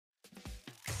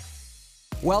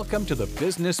Welcome to the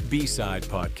Business B-Side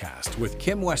podcast with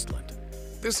Kim Westlund.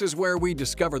 This is where we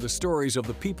discover the stories of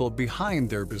the people behind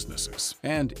their businesses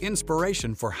and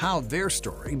inspiration for how their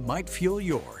story might fuel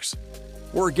yours.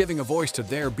 We're giving a voice to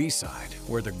their B-side,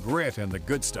 where the grit and the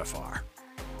good stuff are.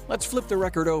 Let's flip the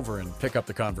record over and pick up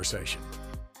the conversation.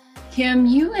 Kim,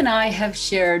 you and I have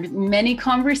shared many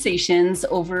conversations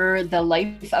over the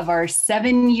life of our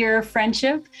 7-year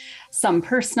friendship, some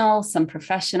personal, some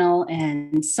professional,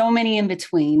 and so many in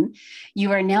between.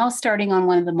 You are now starting on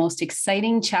one of the most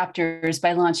exciting chapters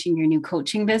by launching your new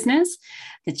coaching business,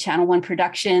 the Channel One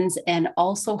Productions, and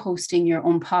also hosting your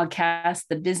own podcast,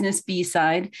 The Business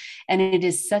B-Side. And it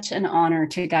is such an honor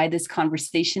to guide this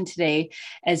conversation today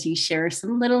as you share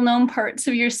some little known parts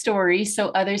of your story so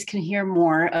others can hear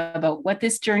more about what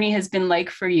this journey has been like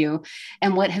for you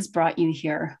and what has brought you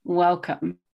here.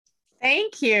 Welcome.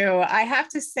 Thank you. I have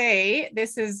to say,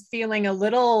 this is feeling a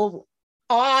little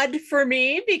odd for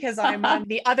me because I'm on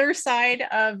the other side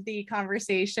of the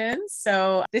conversation.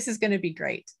 So this is going to be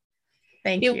great.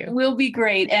 Thank you. It will be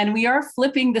great. And we are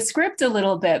flipping the script a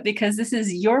little bit because this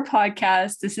is your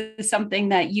podcast. This is something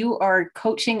that you are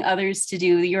coaching others to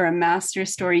do. You're a master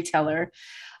storyteller.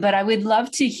 But I would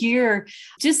love to hear,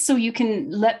 just so you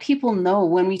can let people know,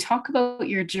 when we talk about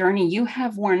your journey, you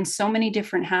have worn so many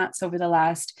different hats over the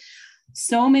last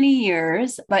so many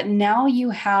years, but now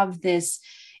you have this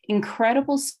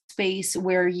incredible space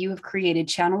where you have created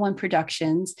Channel One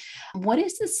Productions. What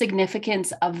is the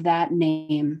significance of that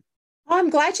name? Well, I'm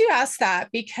glad you asked that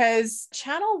because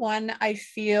Channel One, I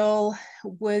feel,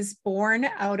 was born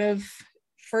out of,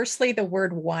 firstly, the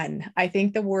word one. I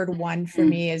think the word one for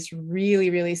me is really,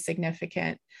 really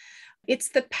significant. It's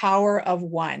the power of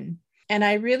one. And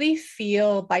I really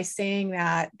feel by saying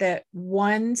that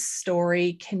one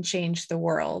story can change the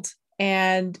world.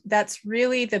 And that's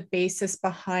really the basis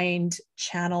behind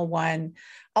Channel One.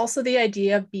 Also, the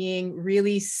idea of being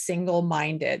really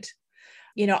single-minded.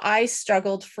 You know, I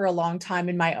struggled for a long time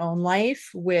in my own life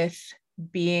with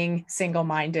being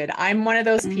single-minded. I'm one of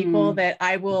those people that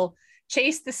I will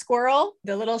chase the squirrel,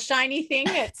 the little shiny thing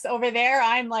that's over there.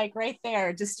 I'm like right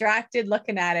there, distracted,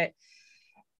 looking at it.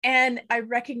 And I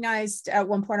recognized at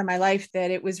one point in my life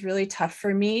that it was really tough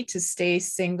for me to stay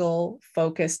single,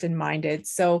 focused, and minded.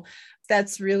 So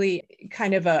that's really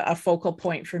kind of a focal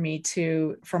point for me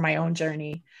for my own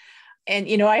journey. And,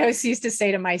 you know, I always used to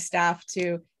say to my staff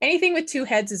too, anything with two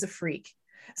heads is a freak.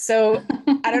 So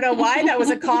I don't know why that was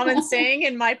a common saying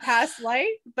in my past life,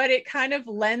 but it kind of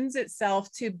lends itself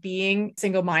to being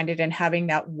single-minded and having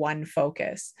that one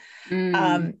focus.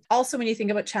 Also, when you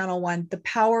think about Channel One, the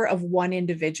power of one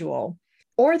individual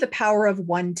or the power of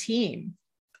one team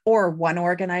or one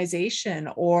organization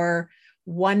or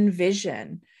one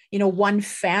vision, you know, one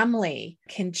family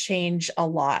can change a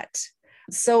lot.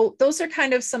 So those are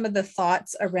kind of some of the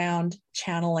thoughts around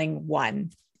channeling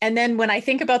one. And then when I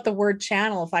think about the word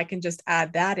channel, if I can just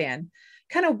add that in,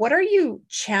 kind of what are you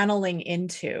channeling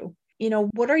into? You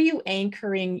know, what are you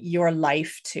anchoring your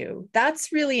life to?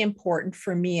 That's really important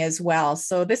for me as well.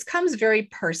 So this comes very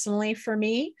personally for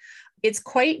me. It's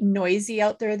quite noisy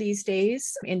out there these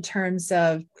days in terms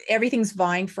of everything's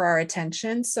vying for our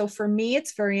attention. So for me,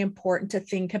 it's very important to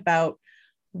think about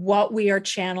what we are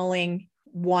channeling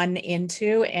one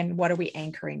into and what are we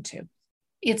anchoring to.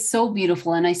 It's so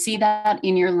beautiful. And I see that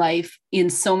in your life, in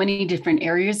so many different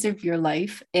areas of your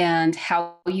life and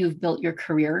how you've built your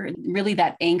career, really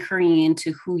that anchoring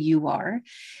into who you are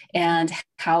and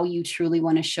how you truly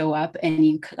want to show up. And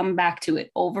you come back to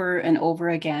it over and over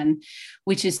again,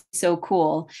 which is so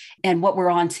cool. And what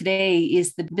we're on today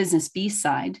is the Business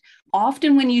B-Side.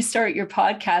 Often when you start your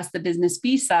podcast, the Business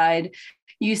B-Side,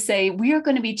 you say, we are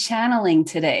going to be channeling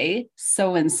today,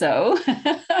 so-and-so,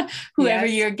 whoever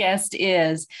your guest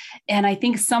is. And I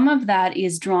think some of that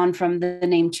is drawn from the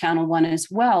name Channel One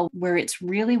as well, where it's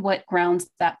really what grounds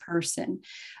that person.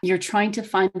 You're trying to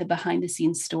find the behind the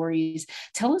scenes stories.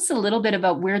 Tell us a little bit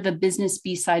about where the Business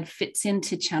B-Side fits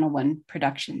into Channel One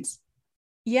Productions.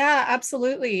 Yeah,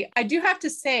 absolutely. I do have to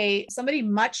say, somebody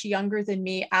much younger than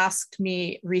me asked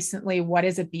me recently, what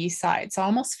is a B-side? So I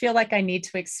almost feel like I need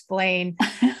to explain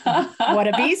what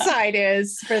a B-side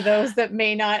is for those that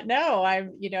may not know.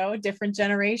 I'm, different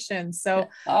generations. So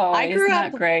I grew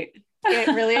up. Great. It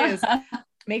really is.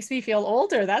 Makes me feel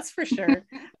older, that's for sure.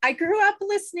 I grew up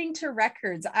listening to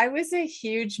records. I was a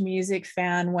huge music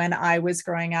fan when I was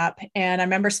growing up. And I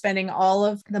remember spending all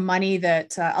of the money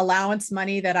allowance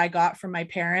money that I got from my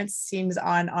parents, seems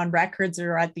on records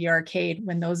or at the arcade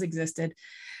when those existed.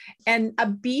 And a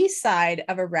B side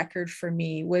of a record for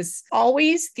me was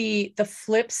always the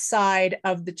flip side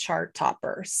of the chart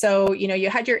topper. So, you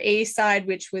had your A side,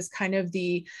 which was kind of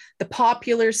the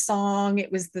popular song.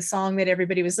 It was the song that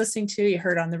everybody was listening to. You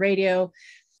heard on the radio.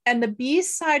 And the B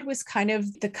side was kind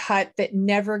of the cut that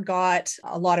never got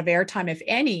a lot of airtime, if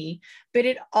any, but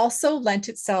it also lent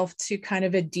itself to kind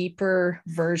of a deeper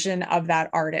version of that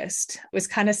artist. It was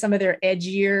kind of some of their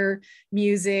edgier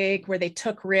music where they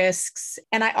took risks.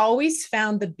 And I always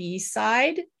found the B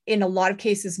side in a lot of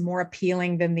cases more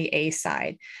appealing than the A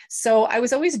side. So I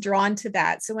was always drawn to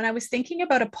that. So when I was thinking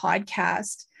about a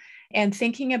podcast and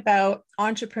thinking about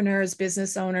entrepreneurs,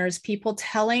 business owners, people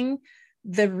telling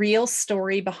the real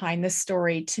story behind the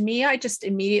story, to me, I just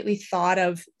immediately thought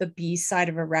of the B side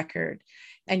of a record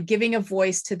and giving a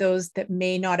voice to those that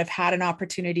may not have had an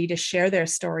opportunity to share their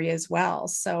story as well.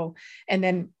 So, and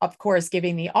then of course,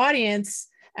 giving the audience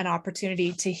an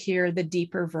opportunity to hear the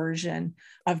deeper version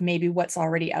of maybe what's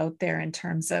already out there in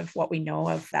terms of what we know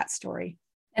of that story.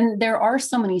 And there are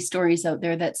so many stories out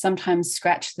there that sometimes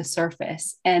scratch the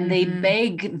surface and they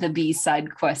beg the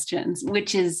B-side questions,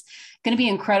 which is going to be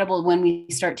incredible when we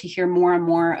start to hear more and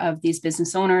more of these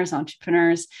business owners,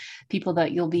 entrepreneurs, people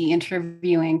that you'll be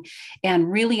interviewing,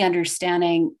 and really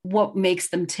understanding what makes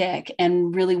them tick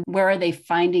and really where are they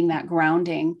finding that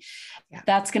grounding. Yeah.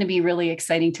 That's going to be really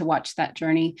exciting to watch that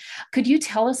journey. Could you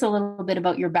tell us a little bit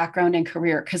about your background and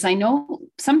career? Because I know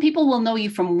some people will know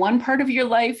you from one part of your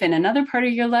life and another part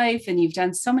of your life, and you've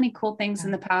done so many cool things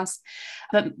in the past.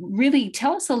 But really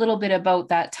tell us a little bit about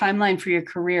that timeline for your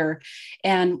career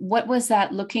and what was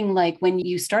that looking like when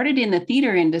you started in the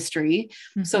theater industry?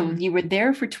 So you were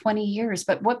there for 20 years,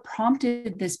 but what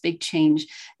prompted this big change,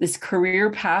 this career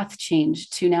path change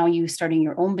to now you starting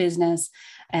your own business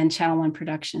and Channel One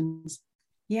Productions?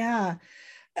 Yeah.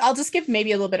 I'll just give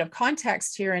maybe a little bit of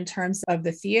context here in terms of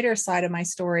the theater side of my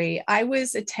story. I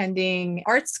was attending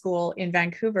art school in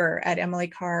Vancouver at Emily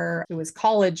Carr. It was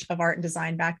College of Art and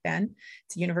Design back then.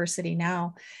 It's a university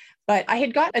now. But I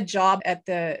had got a job at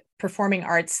the Performing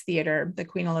Arts Theatre, the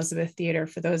Queen Elizabeth Theatre,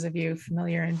 for those of you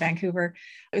familiar in Vancouver.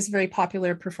 It was a very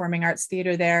popular performing arts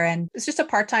theatre there. And it's just a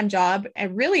part-time job. I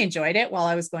really enjoyed it while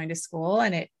I was going to school,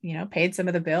 and it, paid some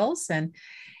of the bills. And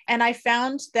I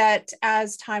found that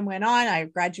as time went on, I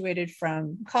graduated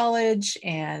from college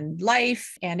and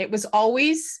life, and it was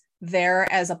always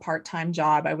there as a part-time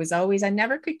job. I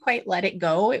never could quite let it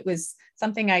go. It was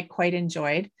something I quite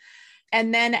enjoyed.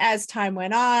 And then as time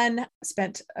went on,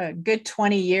 spent a good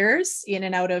 20 years in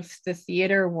and out of the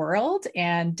theater world.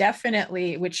 And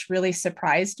definitely, which really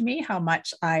surprised me, how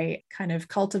much I kind of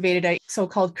cultivated a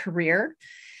so-called career.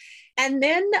 And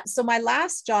then, so my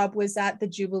last job was at the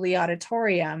Jubilee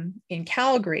Auditorium in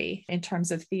Calgary in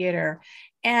terms of theater.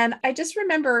 And I just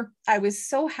remember I was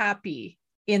so happy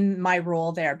in my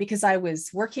role there because I was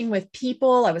working with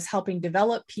people, I was helping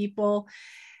develop people.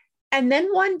 And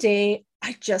then one day,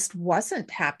 I just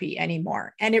wasn't happy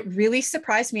anymore. And it really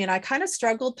surprised me. And I kind of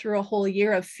struggled through a whole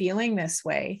year of feeling this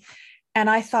way. And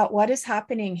I thought, what is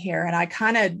happening here? And I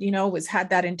kind of, had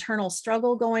that internal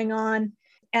struggle going on.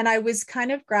 And I was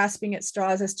kind of grasping at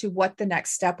straws as to what the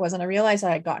next step was. And I realized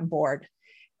I had gotten bored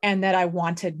and that I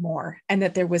wanted more and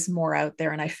that there was more out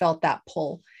there. And I felt that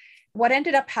pull. What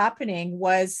ended up happening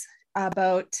was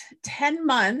about 10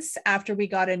 months after we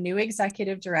got a new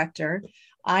executive director,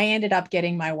 I ended up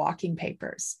getting my walking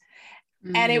papers.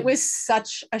 And it was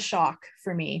such a shock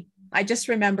for me. I just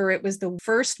remember it was the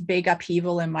first big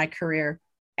upheaval in my career.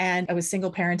 And I was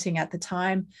single parenting at the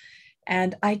time.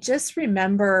 And I just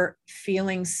remember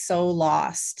feeling so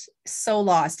lost.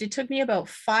 It took me about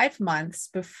 5 months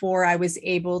before I was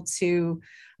able to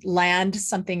land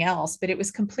something else, but it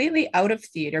was completely out of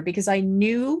theater because I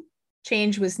knew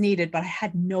change was needed, but I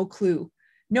had no clue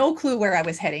where I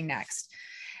was heading next.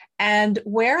 And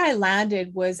where I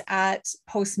landed was at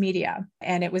Postmedia,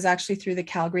 and it was actually through the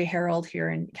Calgary Herald here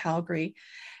in Calgary.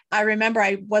 I remember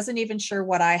I wasn't even sure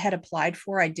what I had applied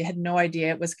for. I had no idea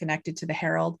it was connected to the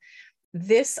Herald.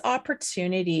 This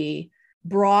opportunity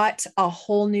brought a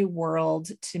whole new world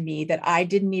to me that I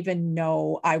didn't even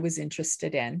know I was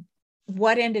interested in.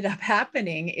 What ended up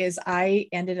happening is I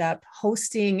ended up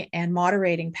hosting and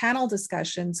moderating panel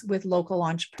discussions with local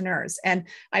entrepreneurs. And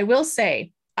I will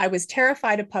say, I was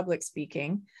terrified of public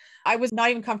speaking. I was not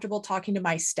even comfortable talking to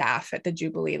my staff at the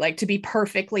Jubilee. Like, to be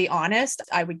perfectly honest,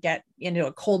 I would get into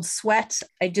a cold sweat.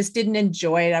 I just didn't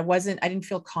enjoy it. I didn't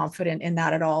feel confident in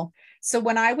that at all. So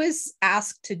when I was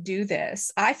asked to do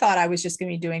this, I thought I was just going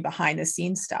to be doing behind the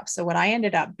scenes stuff. So when I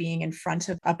ended up being in front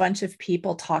of a bunch of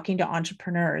people talking to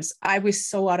entrepreneurs, I was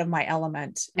so out of my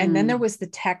element. And then there was the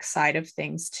tech side of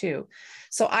things too.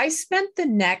 So I spent the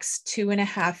next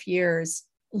 2.5 years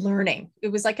learning. It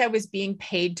was like I was being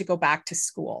paid to go back to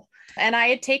school. And I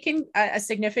had taken a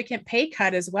significant pay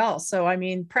cut as well. So, I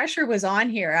mean, pressure was on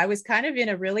here. I was kind of in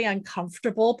a really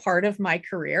uncomfortable part of my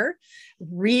career,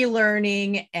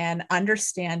 relearning and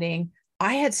understanding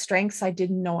I had strengths I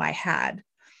didn't know I had.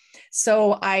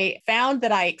 So I found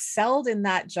that I excelled in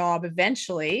that job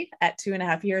eventually at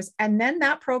 2.5 years. And then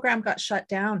that program got shut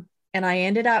down. And I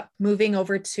ended up moving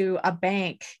over to a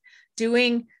bank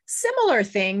doing similar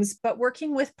things, but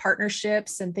working with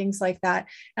partnerships and things like that.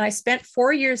 And I spent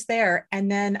 4 years there.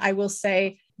 And then I will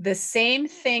say the same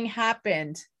thing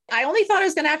happened. I only thought I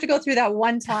was going to have to go through that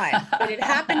one time, but it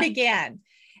happened again.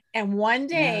 And one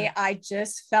day I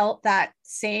just felt that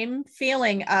same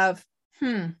feeling of,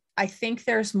 I think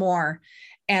there's more.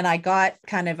 And I got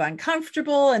kind of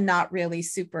uncomfortable and not really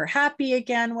super happy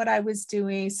again, what I was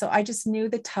doing. So I just knew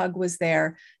the tug was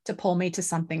there to pull me to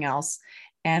something else.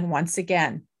 And once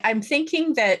again, I'm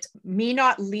thinking that me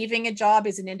not leaving a job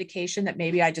is an indication that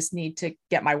maybe I just need to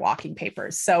get my walking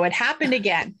papers. So it happened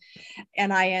again.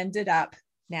 And I ended up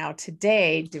now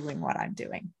today doing what I'm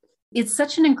doing. It's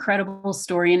such an incredible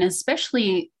story. And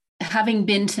especially having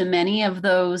been to many of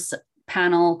those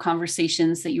panel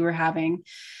conversations that you were having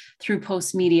through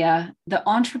Post Media, the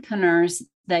entrepreneurs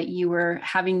that you were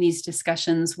having these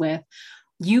discussions with,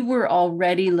 you were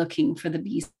already looking for the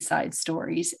B-side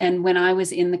stories. And when I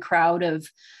was in the crowd of,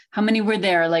 how many were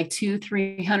there? Like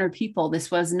 200-300 people.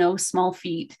 This was no small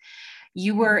feat.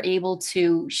 You were able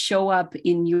to show up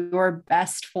in your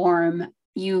best form.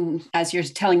 You, as you're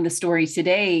telling the story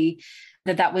today,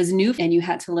 that was new and you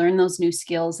had to learn those new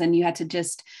skills and you had to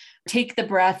just take the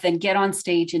breath and get on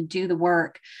stage and do the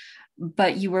work.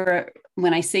 But you were,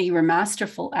 when I say you were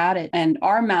masterful at it and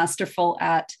are masterful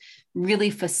at really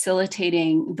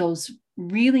facilitating those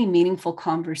really meaningful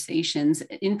conversations,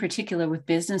 in particular with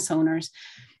business owners,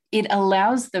 it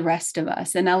allows the rest of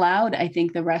us and allowed, I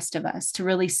think, the rest of us to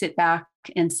really sit back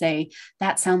and say,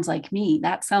 that sounds like me.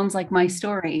 That sounds like my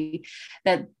story.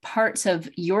 That parts of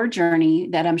your journey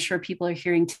that I'm sure people are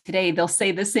hearing today, they'll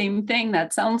say the same thing.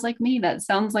 That sounds like me. That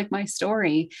sounds like my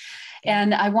story.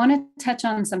 And I want to touch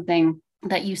on something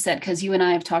that you said, because you and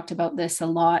I have talked about this a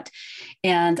lot,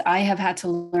 and I have had to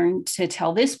learn to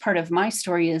tell this part of my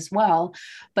story as well.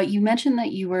 But you mentioned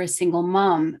that you were a single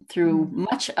mom through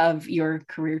much of your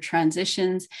career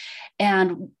transitions,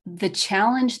 and the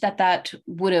challenge that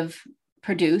would have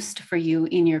produced for you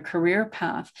in your career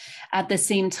path. At the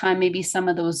same time, maybe some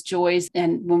of those joys,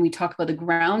 and when we talk about the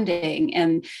grounding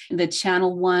and the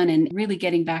channel one and really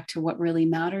getting back to what really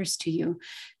matters to you,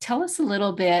 tell us a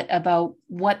little bit about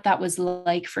what that was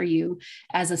like for you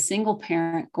as a single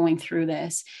parent going through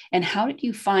this, and how did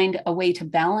you find a way to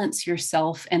balance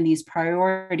yourself and these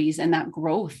priorities and that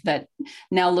growth that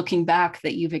now looking back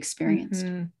that you've experienced?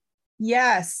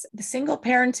 Yes, the single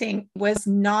parenting was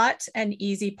not an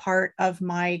easy part of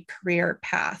my career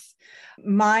path.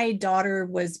 My daughter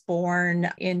was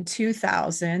born in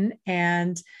 2000,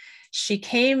 and she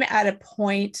came at a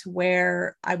point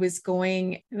where it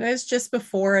was just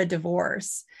before a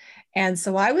divorce. And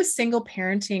so I was single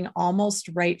parenting almost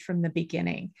right from the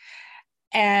beginning.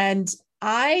 And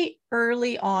I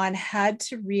early on had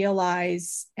to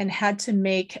realize and had to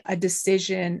make a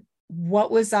decision.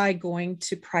 What was I going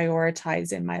to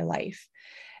prioritize in my life?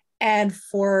 And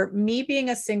for me being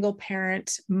a single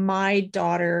parent, my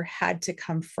daughter had to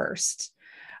come first.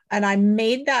 And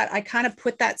I kind of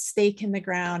put that stake in the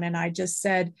ground and I just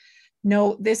said,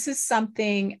 no, this is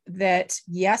something that,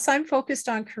 yes, I'm focused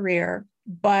on career,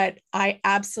 but I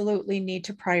absolutely need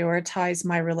to prioritize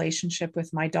my relationship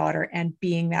with my daughter and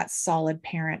being that solid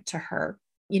parent to her.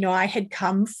 You know, I had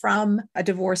come from a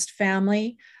divorced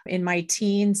family in my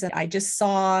teens, and I just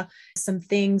saw some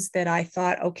things that I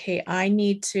thought, okay, I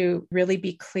need to really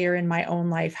be clear in my own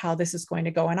life how this is going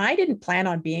to go. And I didn't plan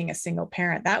on being a single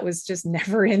parent. That was just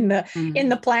never in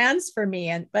the plans for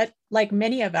me. But like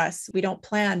many of us, we don't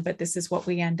plan, but this is what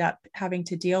we end up having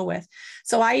to deal with.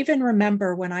 So I even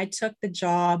remember when I took the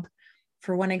job,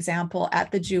 for one example,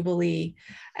 at the Jubilee,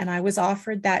 and I was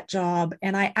offered that job,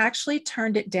 and I actually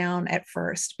turned it down at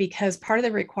first because part of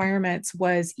the requirements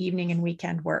was evening and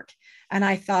weekend work. And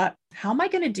I thought, how am I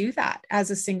going to do that as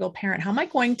a single parent? How am I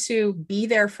going to be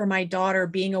there for my daughter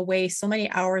being away so many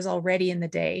hours already in the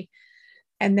day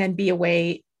and then be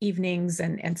away evenings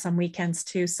and some weekends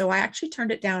too? So I actually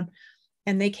turned it down.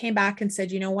 And they came back and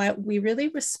said, you know what, we really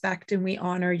respect and we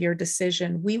honor your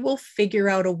decision. We will figure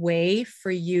out a way for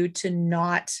you to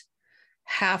not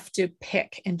have to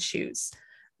pick and choose.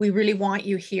 We really want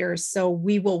you here, so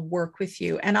we will work with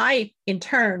you. And I, in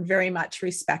turn, very much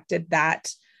respected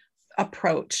that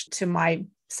approach to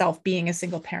myself being a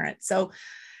single parent. So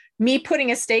me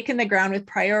putting a stake in the ground with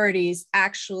priorities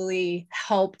actually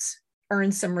helped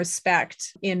earn some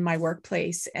respect in my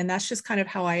workplace. And that's just kind of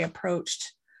how I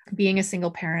approached being a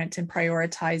single parent and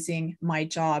prioritizing my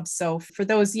job. So for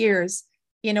those years,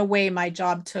 in a way, my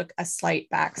job took a slight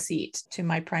backseat to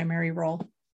my primary role.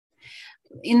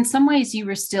 In some ways, you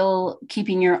were still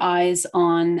keeping your eyes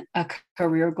on a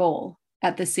career goal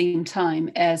at the same time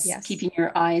as keeping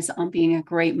your eyes on being a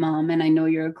great mom. And I know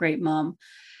you're a great mom.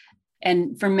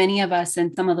 And for many of us,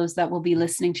 and some of those that will be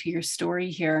listening to your story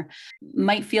here,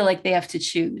 might feel like they have to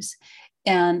choose.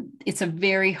 And it's a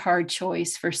very hard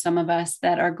choice for some of us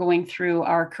that are going through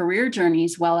our career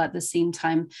journeys while at the same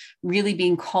time really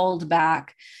being called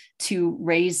back to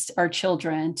raise our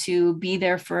children, to be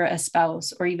there for a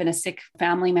spouse or even a sick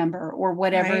family member or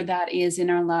whatever that is in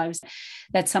our lives,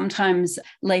 that sometimes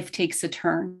life takes a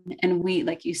turn. And we,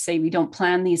 like you say, we don't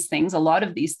plan these things. A lot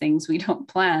of these things we don't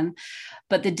plan,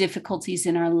 but the difficulties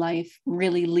in our life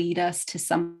really lead us to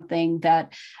something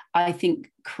that I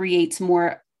think creates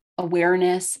more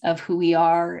awareness of who we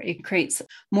are. It creates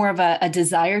more of a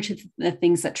desire to the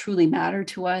things that truly matter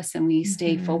to us, and we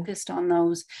stay focused on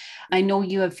those. I know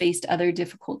you have faced other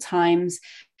difficult times,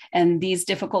 and these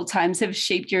difficult times have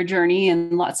shaped your journey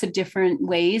in lots of different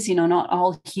ways, not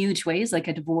all huge ways like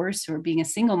a divorce or being a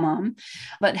single mom,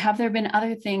 but have there been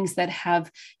other things that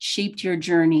have shaped your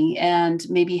journey and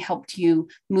maybe helped you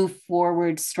move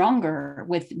forward stronger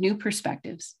with new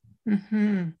perspectives?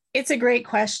 It's a great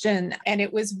question. And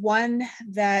it was one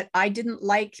that I didn't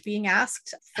like being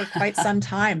asked for quite some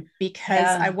time because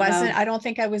I don't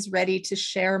think I was ready to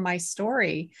share my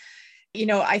story.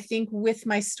 I think with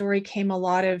my story came a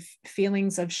lot of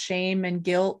feelings of shame and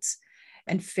guilt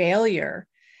and failure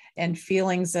and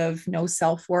feelings of no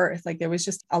self-worth. Like there was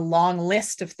just a long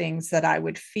list of things that I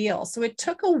would feel. So it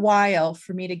took a while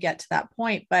for me to get to that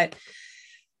point, but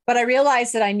I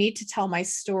realized that I need to tell my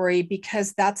story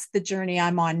because that's the journey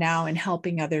I'm on now and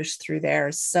helping others through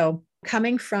theirs. So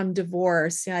coming from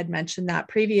divorce, I'd mentioned that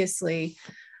previously,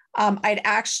 I'd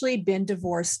actually been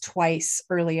divorced twice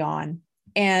early on.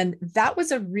 And that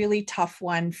was a really tough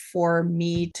one for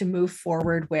me to move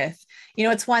forward with.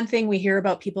 It's one thing we hear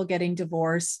about people getting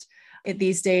divorced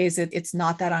these days. It's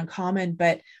not that uncommon,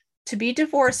 but to be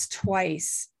divorced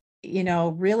twice,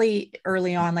 really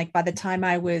early on, like by the time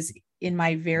I was in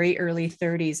my very early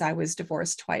 30s, I was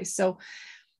divorced twice. So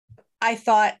I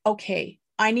thought, okay,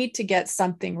 I need to get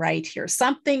something right here.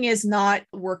 Something is not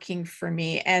working for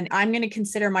me. And I'm going to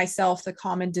consider myself the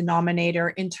common denominator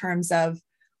in terms of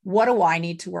what do I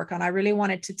need to work on? I really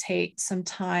wanted to take some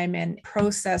time and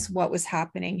process what was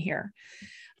happening here.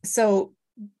 So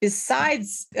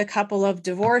besides a couple of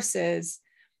divorces,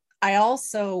 I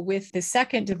also, with the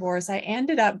second divorce, I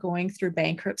ended up going through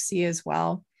bankruptcy as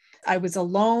well. I was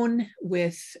alone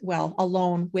with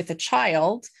a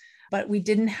child, but we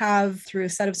didn't have, through a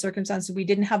set of circumstances, we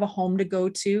didn't have a home to go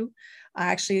to. I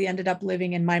actually ended up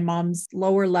living in my mom's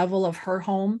lower level of her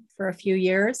home for a few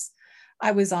years.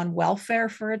 I was on welfare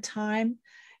for a time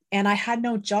and I had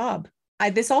no job.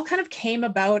 This all kind of came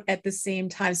about at the same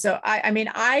time. So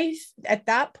I at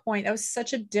that point, it was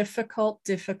such a difficult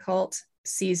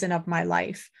season of my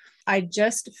life. I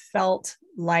just felt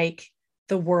like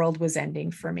the world was ending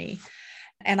for me.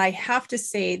 And I have to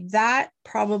say that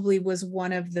probably was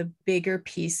one of the bigger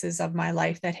pieces of my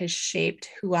life that has shaped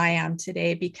who I am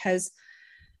today, because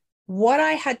what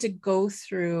I had to go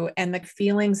through and the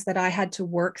feelings that I had to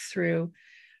work through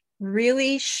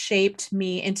really shaped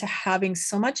me into having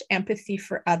so much empathy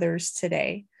for others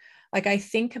today. Like I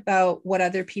think about what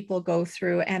other people go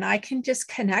through and I can just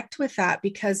connect with that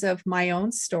because of my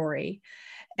own story.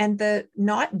 And the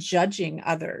not judging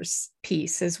others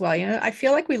piece as well. I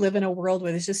feel like we live in a world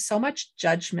where there's just so much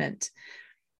judgment.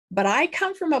 But I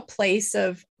come from a place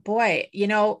of, boy,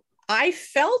 I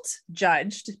felt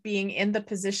judged being in the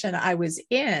position I was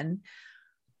in.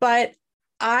 But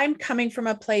I'm coming from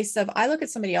a place of, I look at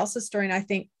somebody else's story and I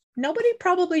think, nobody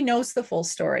probably knows the full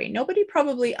story. Nobody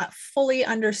probably fully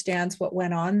understands what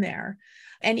went on there.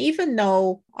 And even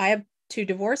though I have 2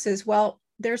 divorces, well,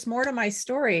 there's more to my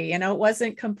story. It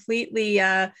wasn't completely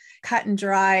a cut and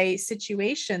dry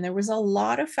situation. There was a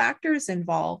lot of factors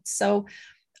involved. So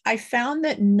I found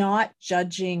that not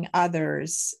judging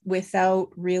others without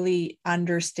really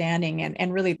understanding,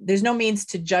 and really there's no means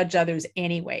to judge others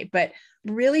anyway, but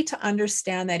really to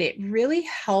understand that it really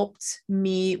helped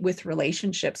me with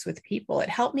relationships with people. It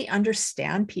helped me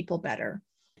understand people better.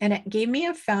 And it gave me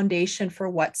a foundation for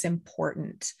what's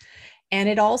important. And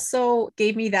it also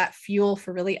gave me that fuel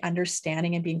for really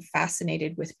understanding and being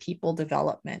fascinated with people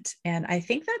development. And I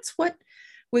think that's what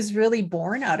was really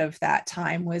born out of that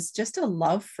time, was just a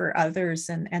love for others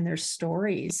and their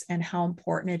stories, and how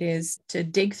important it is to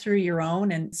dig through your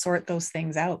own and sort those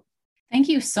things out. Thank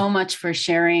you so much for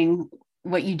sharing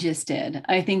what you just did.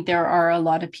 I think there are a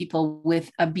lot of people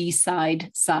with a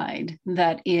B-side side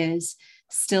that is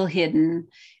still hidden.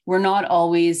 We're not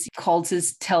always called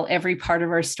to tell every part of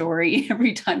our story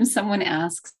every time someone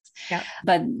asks,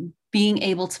 but being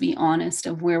able to be honest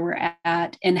of where we're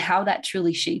at and how that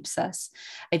truly shapes us.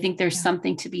 I think there's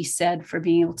something to be said for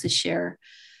being able to share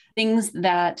things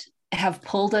that have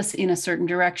pulled us in a certain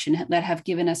direction, that have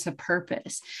given us a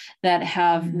purpose, that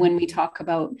have, when we talk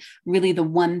about really the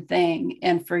one thing,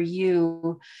 and for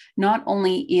you, not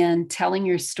only in telling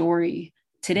your story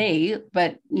today,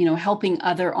 but, helping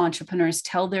other entrepreneurs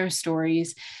tell their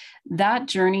stories, that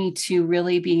journey to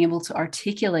really being able to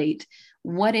articulate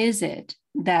what is it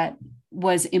that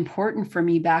was important for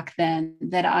me back then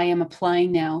that I am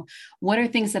applying now? What are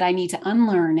things that I need to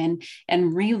unlearn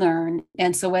and relearn?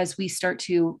 And so as we start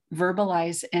to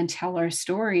verbalize and tell our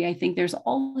story, I think there's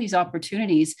all these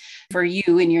opportunities for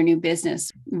you in your new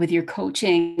business with your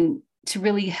coaching to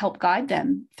really help guide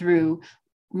them through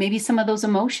maybe some of those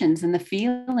emotions and the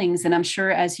feelings. And I'm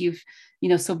sure as you've,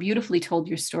 so beautifully told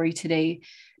your story today,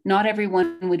 not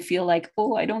everyone would feel like,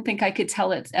 oh, I don't think I could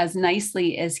tell it as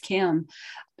nicely as Kim.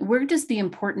 Where does the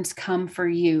importance come for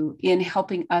you in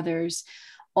helping others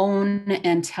own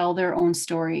and tell their own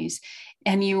stories?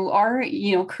 And you are,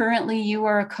 currently you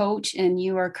are a coach, and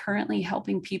you are currently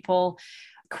helping people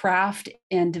craft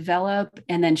and develop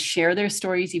and then share their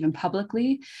stories even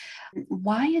publicly.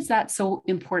 Why is that so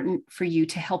important for you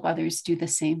to help others do the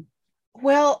same?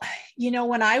 Well,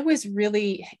 when I was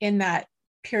really in that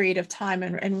period of time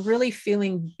and really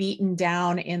feeling beaten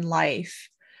down in life,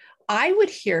 I would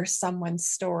hear someone's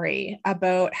story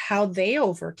about how they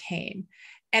overcame,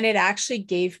 and it actually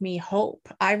gave me hope.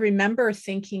 I remember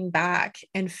thinking back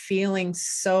and feeling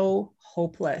so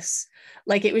hopeless.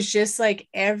 Like it was just like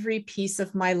every piece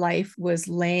of my life was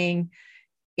laying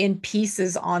in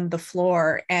pieces on the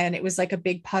floor, and it was like a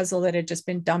big puzzle that had just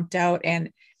been dumped out, and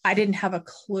I didn't have a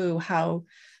clue how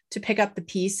to pick up the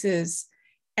pieces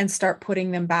and start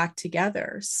putting them back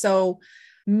together. So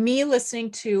me listening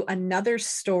to another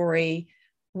story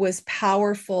was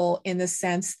powerful in the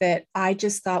sense that I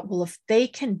just thought, well, if they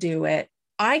can do it,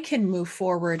 I can move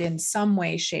forward in some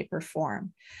way, shape, or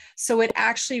form. So it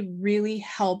actually really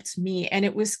helped me. And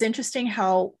it was interesting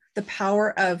how the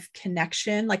power of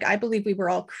connection, like I believe we were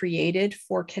all created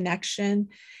for connection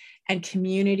and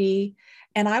community.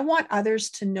 And I want others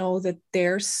to know that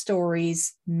their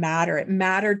stories matter. It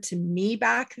mattered to me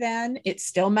back then. It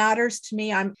still matters to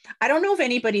me. I don't know of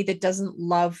anybody that doesn't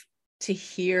love to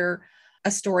hear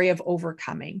a story of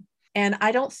overcoming. And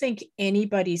I don't think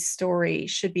anybody's story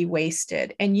should be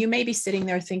wasted. And you may be sitting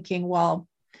there thinking, well,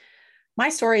 my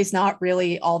story is not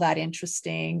really all that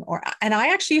interesting. And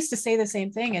I actually used to say the same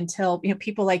thing until,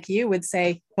 people like you would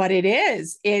say, but it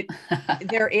is,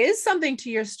 there is something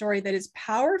to your story that is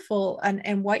powerful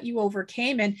and what you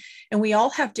overcame. And we all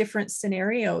have different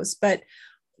scenarios, but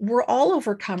we're all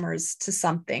overcomers to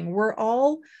something. We're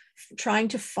all trying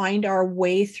to find our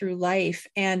way through life.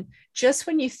 And just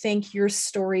when you think your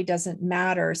story doesn't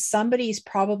matter, somebody's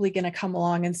probably going to come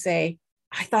along and say,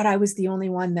 I thought I was the only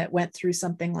one that went through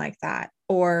something like that.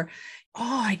 Or,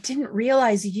 oh, I didn't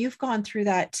realize you've gone through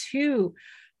that too.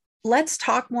 Let's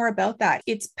talk more about that.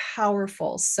 It's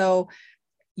powerful. So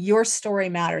your story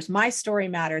matters. My story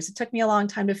matters. It took me a long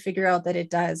time to figure out that it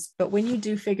does. But when you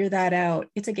do figure that out,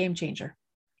 it's a game changer.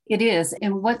 It is.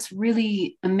 And what's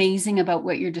really amazing about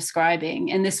what you're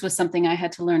describing, and this was something I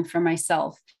had to learn for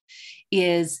myself,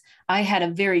 is I had a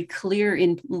very clear,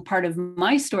 in part of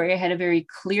my story, I had a very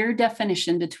clear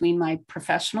definition between my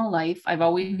professional life. I've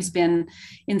always been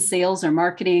in sales or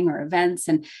marketing or events,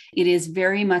 and it is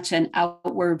very much an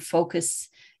outward focus.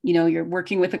 You're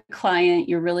working with a client,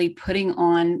 you're really putting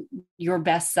on your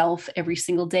best self every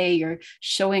single day, you're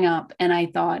showing up. And I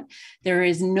thought there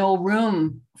is no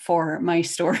room for my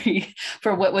story,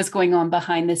 for what was going on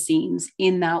behind the scenes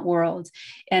in that world.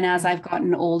 And as I've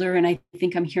gotten older, and I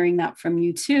think I'm hearing that from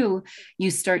you too, you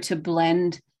start to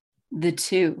blend the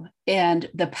two, and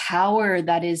the power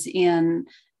that is in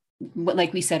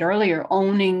like we said earlier,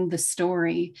 owning the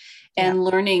story and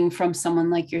learning from someone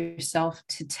like yourself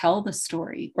to tell the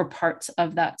story or parts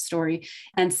of that story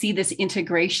and see this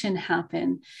integration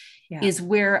happen is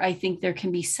where I think there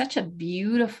can be such a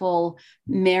beautiful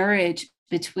marriage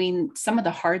between some of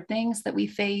the hard things that we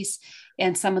face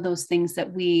and some of those things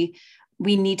that we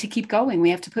need to keep going. We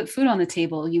have to put food on the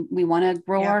table. We want to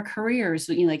grow our careers.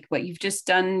 Like what you've just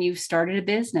done, you've started a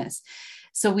business.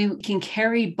 So we can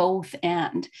carry both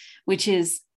which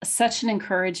is such an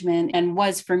encouragement and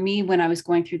was for me when I was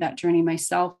going through that journey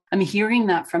myself. I'm hearing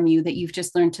that from you, that you've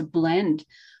just learned to blend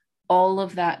all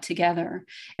of that together.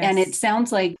 Yes. And it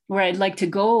sounds like where I'd like to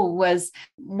go was,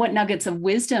 what nuggets of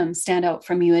wisdom stand out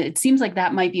from you? It seems like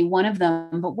that might be one of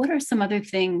them, but what are some other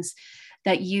things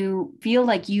that you feel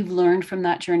like you've learned from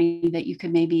that journey that you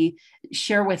could maybe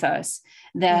share with us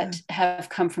that have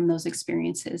come from those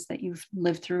experiences that you've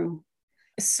lived through?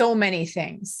 So many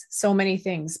things.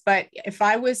 But if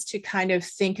I was to kind of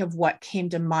think of what came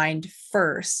to mind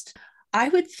first, I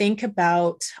would think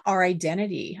about our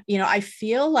identity. I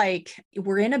feel like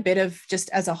we're in a bit of, just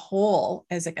as a whole,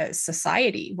 as a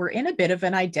society, we're in a bit of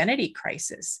an identity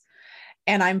crisis.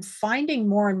 And I'm finding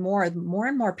more and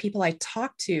more people I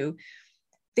talk to,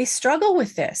 they struggle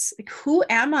with this. Like, who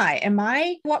am I? Am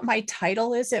I what my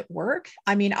title is at work?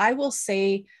 I mean, I will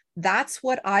say that's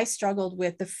what I struggled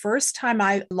with the first time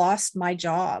I lost my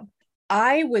job.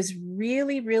 I was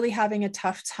really, really having a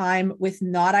tough time with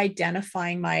not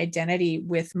identifying my identity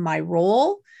with my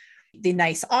role, the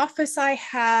nice office I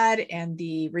had, and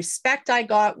the respect I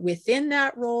got within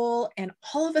that role. And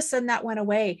all of a sudden that went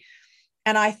away.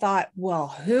 And I thought, well,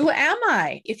 who am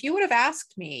I? If you would have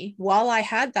asked me while I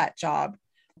had that job,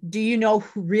 do you know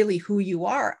who you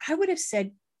are? I would have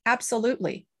said,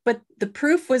 absolutely. But the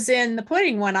proof was in the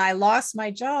pudding when I lost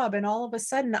my job. And all of a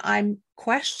sudden I'm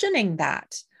questioning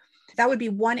that. That would be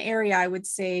one area I would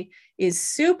say is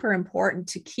super important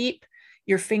to keep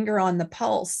your finger on the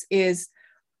pulse, is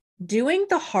doing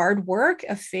the hard work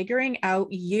of figuring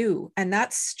out you. And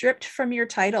that's stripped from your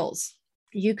titles.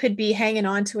 You could be hanging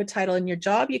on to a title in your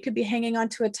job. You could be hanging on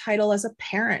to a title as a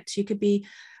parent. You could be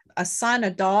a son,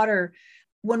 a daughter.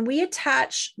 When we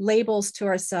attach labels to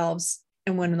ourselves,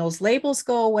 and when those labels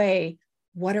go away,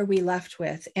 what are we left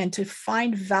with? And to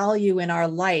find value in our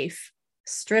life,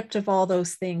 stripped of all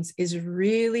those things, is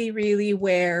really, really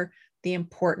where the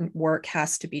important work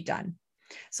has to be done.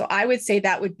 So I would say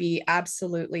that would be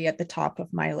absolutely at the top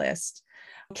of my list.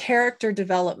 Character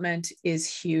development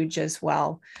is huge as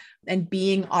well, and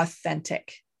being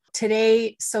authentic.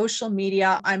 Today, social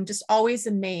media, I'm just always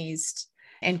amazed,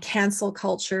 and cancel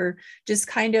culture, just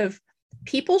kind of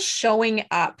people showing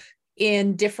up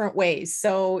in different ways.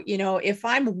 So, if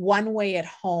I'm one way at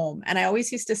home, and I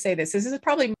always used to say this is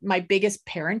probably my biggest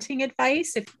parenting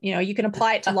advice. If, you can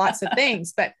apply it to lots of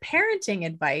things, but parenting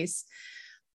advice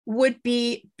would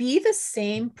be the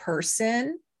same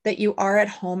person that you are at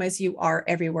home as you are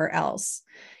everywhere else.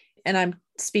 And I'm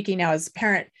speaking now as a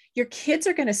parent. Your kids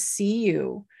are going to see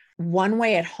you one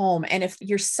way at home. And if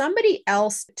you're somebody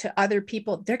else to other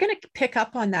people, they're going to pick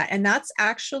up on that. And that's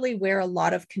actually where a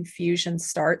lot of confusion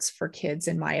starts for kids,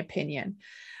 in my opinion.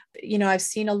 I've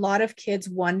seen a lot of kids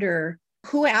wonder,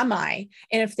 who am I?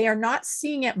 And if they are not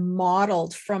seeing it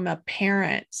modeled from a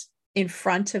parent in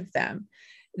front of them,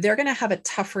 they're going to have a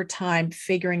tougher time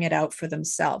figuring it out for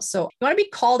themselves. So you want to be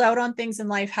called out on things in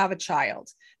life, have a child.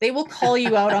 They will call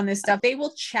you out on this stuff. They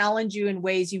will challenge you in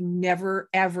ways you never,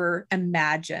 ever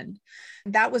imagined.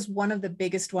 That was one of the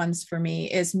biggest ones for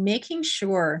me, is making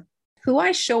sure who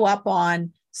I show up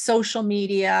on social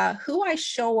media, who I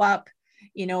show up,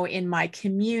 in my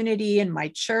community, in my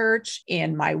church,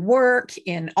 in my work,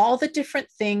 in all the different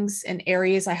things and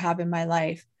areas I have in my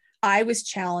life. I was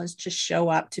challenged to show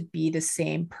up to be the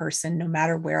same person no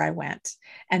matter where I went.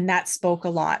 And that spoke a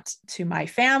lot to my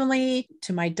family,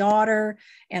 to my daughter,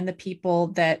 and the people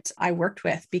that I worked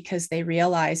with, because they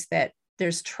realized that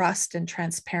there's trust and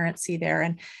transparency there.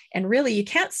 And really, you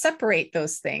can't separate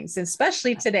those things,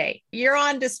 especially today. You're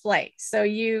on display. So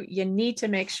you need to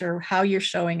make sure how you're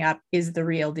showing up is the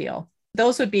real deal.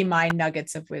 Those would be my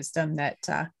nuggets of wisdom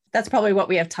that's probably what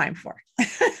we have time for.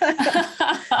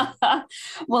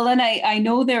 Well, and I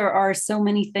know there are so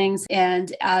many things.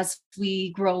 And as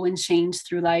we grow and change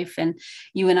through life, and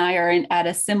you and I are at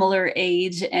a similar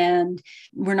age, and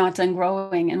we're not done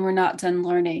growing and we're not done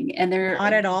learning. And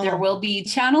not at all. There will be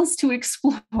channels to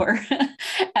explore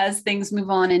as things move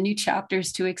on, and new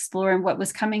chapters to explore. And what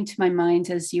was coming to my mind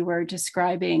as you were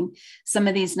describing some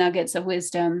of these nuggets of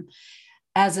wisdom,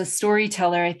 as a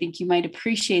storyteller, I think you might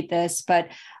appreciate this, but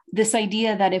this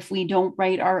idea that if we don't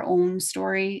write our own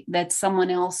story, that someone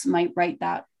else might write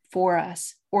that for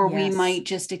us, or we Yes. might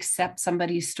just accept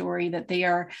somebody's story that they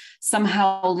are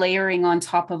somehow layering on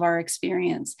top of our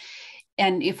experience.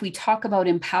 And if we talk about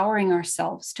empowering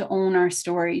ourselves to own our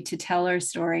story, to tell our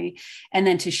story, and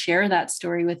then to share that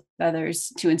story with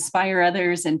others, to inspire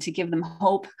others and to give them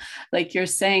hope, like you're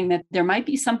saying, that there might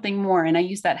be something more. And I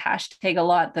use that hashtag a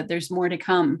lot, that there's more to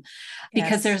come,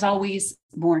 because Yes. there's always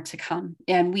more to come.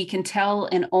 And we can tell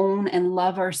and own and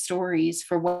love our stories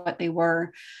for what they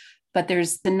were. But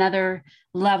there's another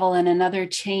level and another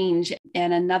change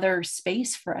and another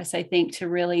space for us, I think, to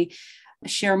really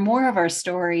share more of our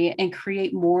story and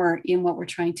create more in what we're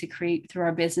trying to create through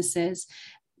our businesses,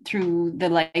 through the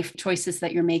life choices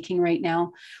that you're making right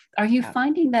now. Are you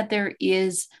finding that there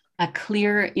is a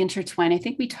clear intertwine? I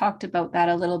think we talked about that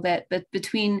a little bit, but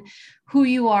between who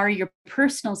you are, your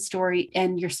personal story,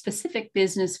 and your specific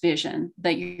business vision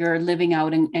that you're living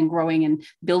out and growing and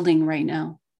building right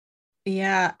now.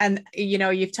 Yeah. And,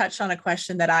 you've touched on a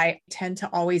question that I tend to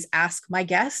always ask my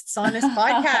guests on this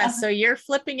podcast. So you're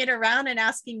flipping it around and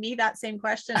asking me that same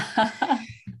question.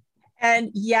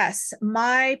 And yes,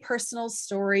 my personal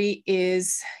story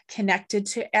is connected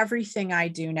to everything I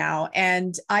do now.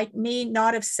 And I may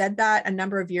not have said that a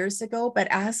number of years ago, but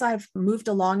as I've moved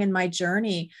along in my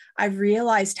journey, I've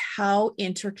realized how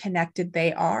interconnected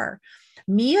they are.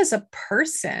 Me as a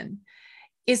person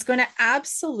is going to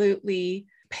absolutely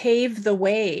pave the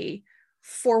way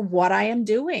for what I am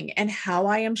doing and how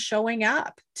I am showing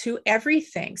up to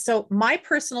everything. So my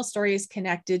personal story is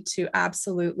connected to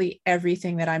absolutely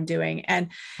everything that I'm doing. And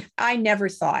I never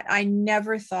thought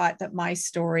that my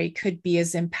story could be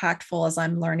as impactful as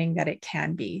I'm learning that it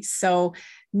can be. So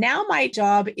now my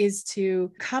job is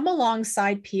to come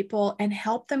alongside people and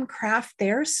help them craft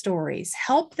their stories,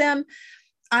 help them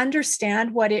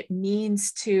understand what it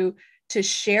means to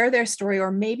share their story,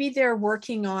 or maybe they're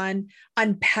working on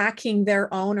unpacking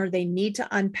their own, or they need to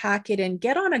unpack it and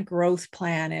get on a growth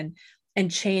plan and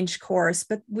change course.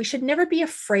 But we should never be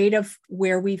afraid of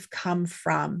where we've come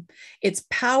from. It's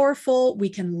powerful. We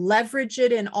can leverage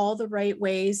it in all the right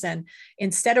ways. And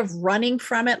instead of running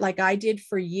from it like I did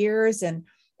for years and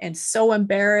so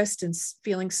embarrassed and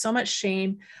feeling so much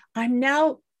shame, I'm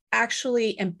now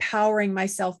actually empowering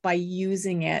myself by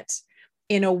using it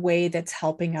in a way that's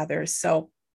helping others. So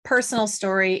personal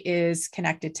story is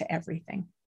connected to everything.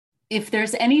 If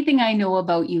there's anything I know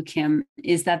about you, Kim,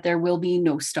 is that there will be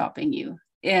no stopping you.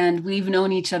 And we've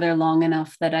known each other long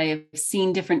enough that I have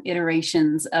seen different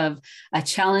iterations of a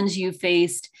challenge you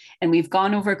faced, and we've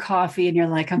gone over coffee and you're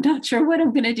like, I'm not sure what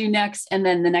I'm going to do next. And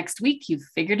then the next week you've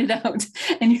figured it out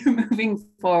and you're moving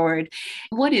forward.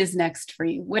 What is next for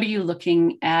you? What are you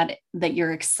looking at that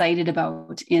you're excited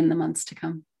about in the months to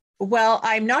come? Well,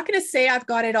 I'm not going to say I've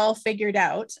got it all figured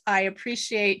out. I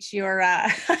appreciate your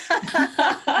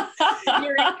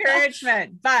your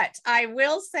encouragement, but I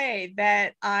will say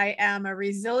that I am a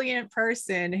resilient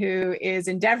person who is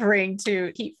endeavoring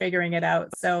to keep figuring it out.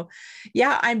 So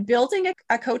yeah, I'm building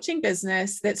a coaching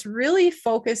business that's really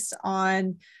focused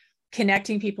on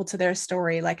connecting people to their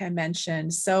story, like I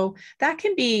mentioned. So that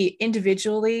can be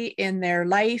individually in their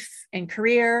life and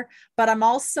career, but I'm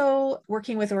also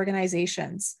working with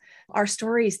organizations. Our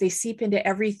stories, they seep into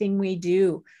everything we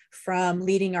do, from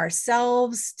leading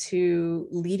ourselves to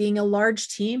leading a large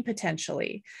team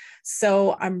potentially.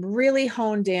 So I'm really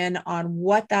honed in on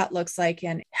what that looks like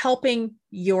and helping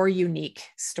your unique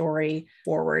story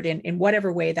forward in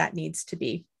whatever way that needs to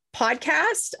be.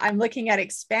 Podcast, I'm looking at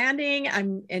expanding.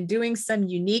 I'm doing some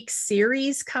unique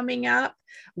series coming up.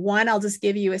 One, I'll just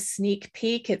give you a sneak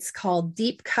peek. It's called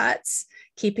Deep Cuts,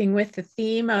 keeping with the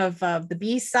theme of the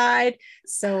B-side.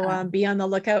 So be on the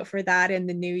lookout for that in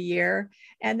the new year.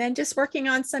 And then just working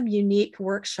on some unique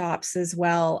workshops as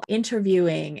well,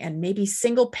 interviewing and maybe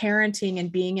single parenting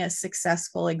and being a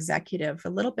successful executive, a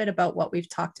little bit about what we've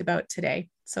talked about today.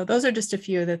 So those are just a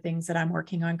few of the things that I'm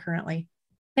working on currently.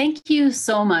 Thank you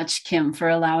so much, Kim, for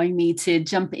allowing me to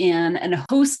jump in and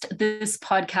host this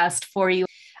podcast for you.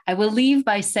 I will leave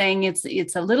by saying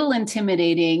it's a little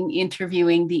intimidating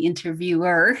interviewing the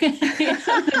interviewer,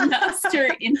 the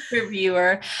master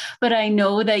interviewer, but I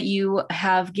know that you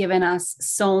have given us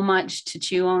so much to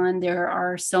chew on. There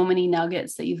are so many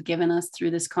nuggets that you've given us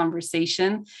through this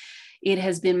conversation. It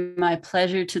has been my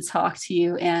pleasure to talk to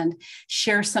you and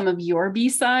share some of your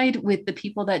B-side with the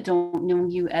people that don't know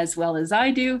you as well as I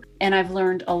do. And I've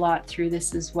learned a lot through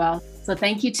this as well. So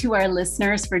thank you to our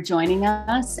listeners for joining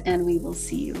us, and we will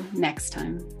see you next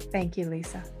time. Thank you,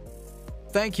 Lisa.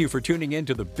 Thank you for tuning in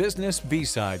to the Business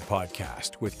B-Side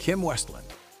podcast with Kim Westlund.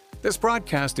 This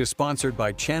broadcast is sponsored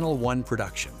by Channel One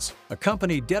Productions, a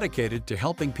company dedicated to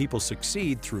helping people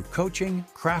succeed through coaching,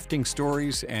 crafting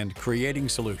stories, and creating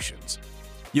solutions.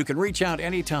 You can reach out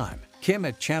anytime,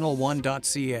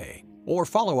 kim@channel1.ca, or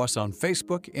follow us on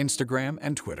Facebook, Instagram,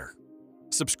 and Twitter.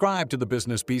 Subscribe to the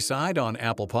Business B-Side on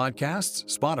Apple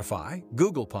Podcasts, Spotify,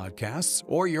 Google Podcasts,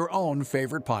 or your own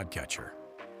favorite podcatcher.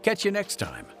 Catch you next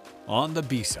time on the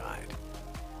B-Side.